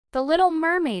The Little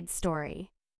Mermaid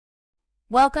Story.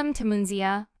 Welcome to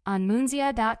Moonzia on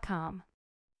Moonzia.com.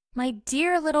 My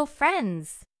dear little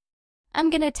friends, I'm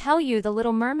going to tell you the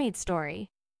Little Mermaid story.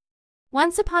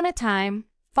 Once upon a time,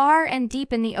 far and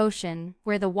deep in the ocean,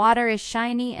 where the water is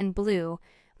shiny and blue,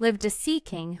 lived a sea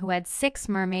king who had 6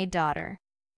 mermaid daughters.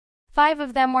 5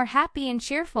 of them were happy and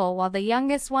cheerful, while the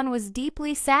youngest one was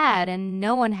deeply sad and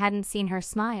no one hadn't seen her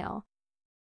smile.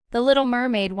 The Little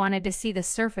Mermaid wanted to see the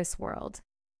surface world.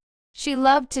 She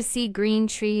loved to see green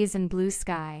trees and blue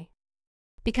sky.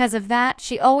 Because of that,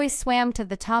 she always swam to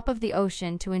the top of the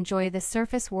ocean to enjoy the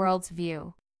surface world's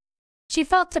view. She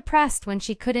felt depressed when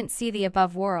she couldn't see the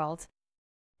above world.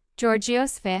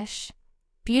 Georgios fish,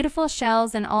 beautiful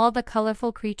shells, and all the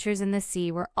colorful creatures in the sea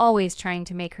were always trying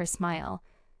to make her smile,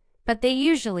 but they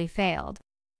usually failed.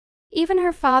 Even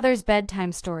her father's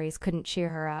bedtime stories couldn't cheer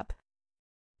her up.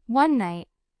 One night,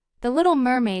 the Little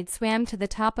Mermaid swam to the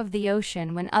top of the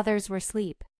ocean when others were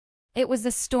asleep. It was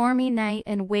a stormy night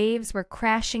and waves were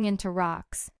crashing into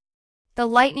rocks. The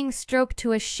lightning struck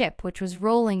to a ship which was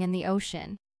rolling in the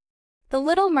ocean. The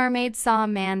Little Mermaid saw a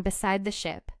man beside the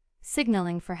ship,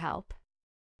 signaling for help.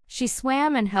 She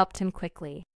swam and helped him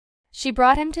quickly. She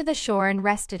brought him to the shore and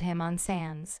rested him on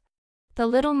sands. The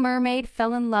Little Mermaid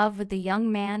fell in love with the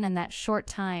young man in that short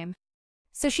time,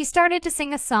 so she started to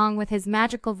sing a song with his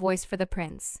magical voice for the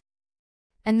prince.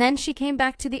 And then she came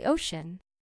back to the ocean.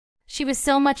 She was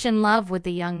so much in love with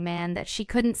the young man that she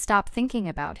couldn't stop thinking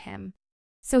about him.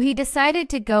 So he decided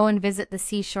to go and visit the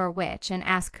seashore witch and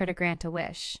ask her to grant a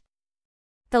wish.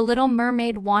 The Little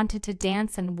Mermaid wanted to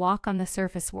dance and walk on the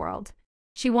surface world.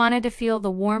 She wanted to feel the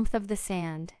warmth of the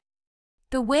sand.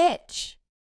 The witch,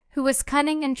 who was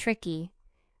cunning and tricky,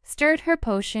 stirred her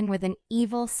potion with an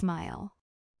evil smile.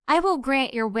 "I will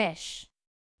grant your wish,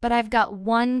 but I've got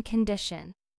one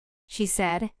condition," she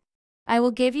said. "I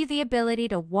will give you the ability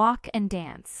to walk and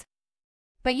dance,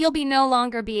 but you'll no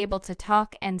longer be able to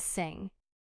talk and sing.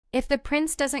 If the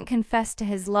prince doesn't confess to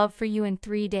his love for you in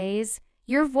 3 days,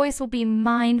 your voice will be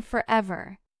mine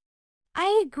forever."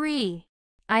 "I agree.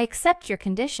 I accept your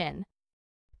condition.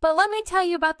 But let me tell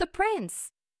you about the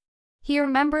prince." He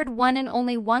remembered one and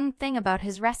only one thing about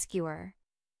his rescuer: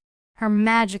 her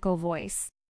magical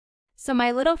voice. So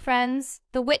my little friends,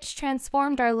 the witch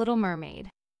transformed our Little Mermaid.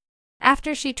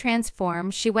 After she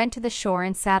transformed, she went to the shore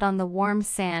and sat on the warm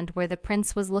sand where the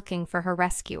prince was looking for her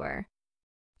rescuer.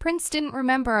 Prince didn't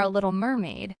remember our Little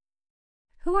Mermaid.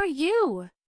 "Who are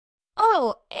you?"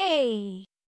 "Oh,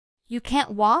 you can't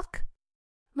walk?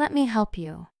 Let me help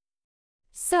you."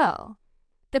 So,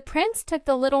 the prince took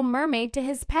the Little Mermaid to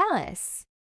his palace.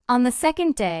 On the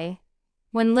second day,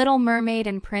 when Little Mermaid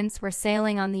and Prince were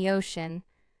sailing on the ocean,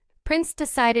 Prince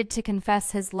decided to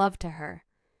confess his love to her.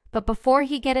 But before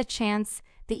he get a chance,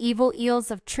 the evil eels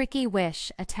of Tricky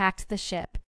Wish attacked the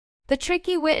ship. The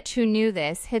Tricky Witch, who knew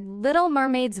this, hid Little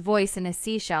Mermaid's voice in a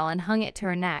seashell and hung it to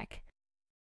her neck,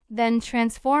 then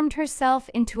transformed herself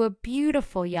into a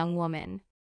beautiful young woman.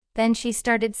 Then she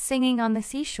started singing on the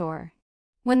seashore.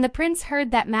 When the prince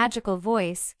heard that magical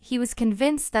voice, he was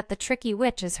convinced that the Tricky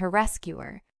Witch is her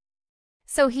rescuer.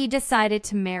 So he decided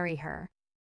to marry her.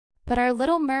 But our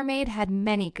Little Mermaid had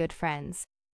many good friends: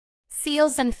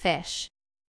 seals and fish.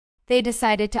 They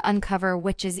decided to uncover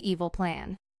Witch's evil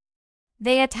plan.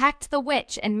 They attacked the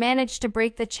witch and managed to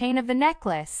break the chain of the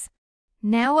necklace.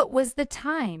 Now it was the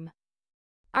time.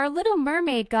 Our Little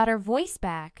Mermaid got her voice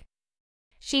back.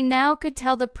 She now could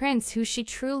tell the prince who she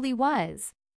truly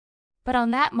was. But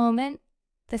on that moment,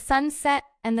 the sun set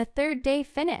and the 3rd day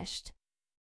finished.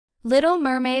 Little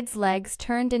Mermaid's legs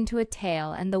turned into a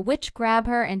tail and the witch grabbed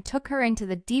her and took her into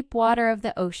the deep water of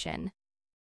the ocean.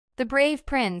 The brave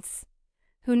prince,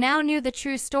 who now knew the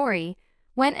true story,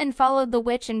 went and followed the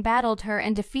witch and battled her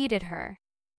and defeated her.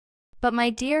 But my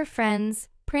dear friends,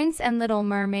 Prince and Little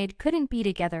Mermaid couldn't be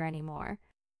together anymore,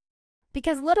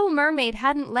 because Little Mermaid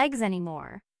hadn't legs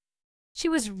anymore. She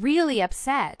was really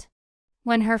upset.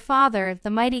 When her father, the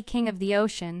mighty king of the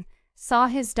ocean, saw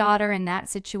his daughter in that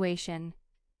situation,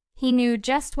 he knew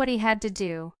just what he had to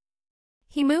do.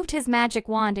 He moved his magic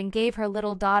wand and gave her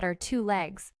little daughter 2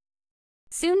 legs.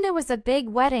 Soon there was a big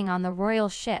wedding on the royal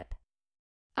ship.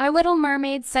 Our Little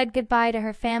Mermaid said goodbye to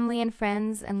her family and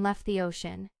friends and left the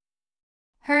ocean.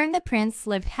 Her and the prince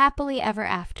lived happily ever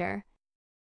after.